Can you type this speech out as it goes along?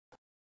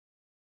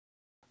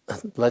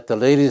like the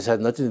ladies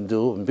had nothing to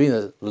do. And being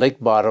a lake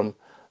bottom,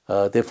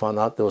 they found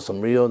out there was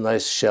some real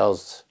nice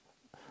shells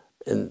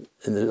in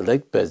the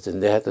lake beds,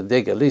 and they had to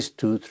dig at least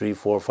 2, 3,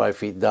 4, 5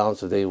 feet down.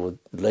 So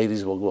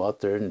ladies will go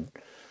out there and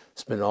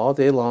spend all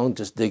day long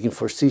just digging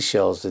for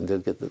seashells, and they'll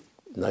get the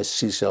nice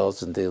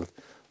seashells, and they'll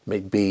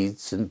make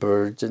beads and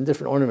birds and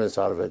different ornaments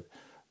out of it.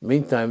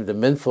 Meantime, the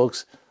men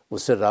folks will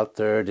sit out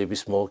there, they'd be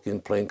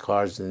smoking, playing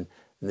cards, and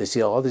they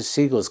see all these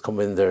seagulls come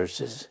in there. It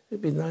says,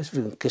 it'd be nice if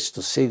we can catch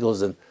the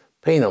seagulls and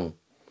paint them.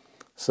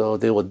 So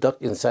they would duck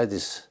inside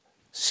this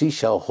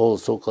seashell hole,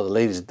 so-called the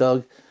ladies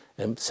dug,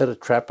 and set a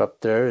trap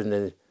up there, and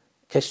then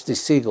catch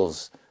these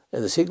seagulls.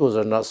 And the seagulls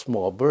are not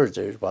small birds.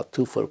 They're about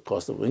 2 foot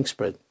across the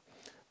wingspread.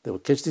 They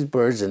would catch these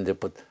birds, and they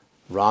put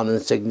round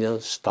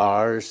insignia,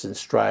 stars and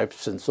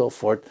stripes and so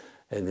forth.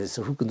 And they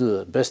said, who can do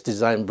the best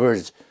designed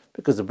birds?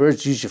 Because the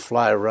birds usually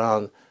fly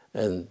around,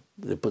 and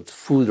they put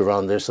food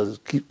around there, so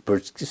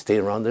birds stay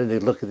around there, and they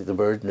look at the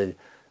bird, and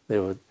they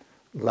would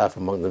laugh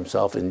among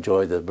themselves,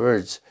 enjoy the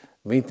birds.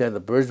 Meantime, the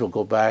birds will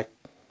go back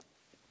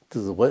to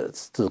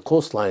the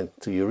coastline,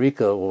 to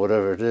Eureka or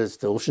whatever it is,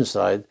 the ocean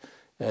side,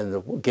 and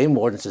the game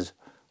warden says,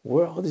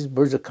 where all these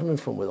birds are coming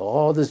from with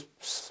all this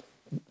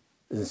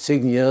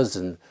insignias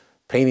and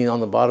painting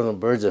on the bottom of the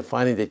birds. And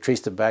finally they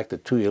traced it back to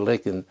Tule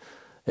Lake, and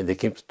they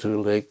came to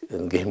Tule Lake,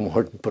 and game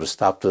warden put a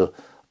stop to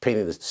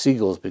painting the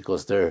seagulls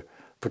because they're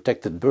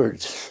protected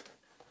birds.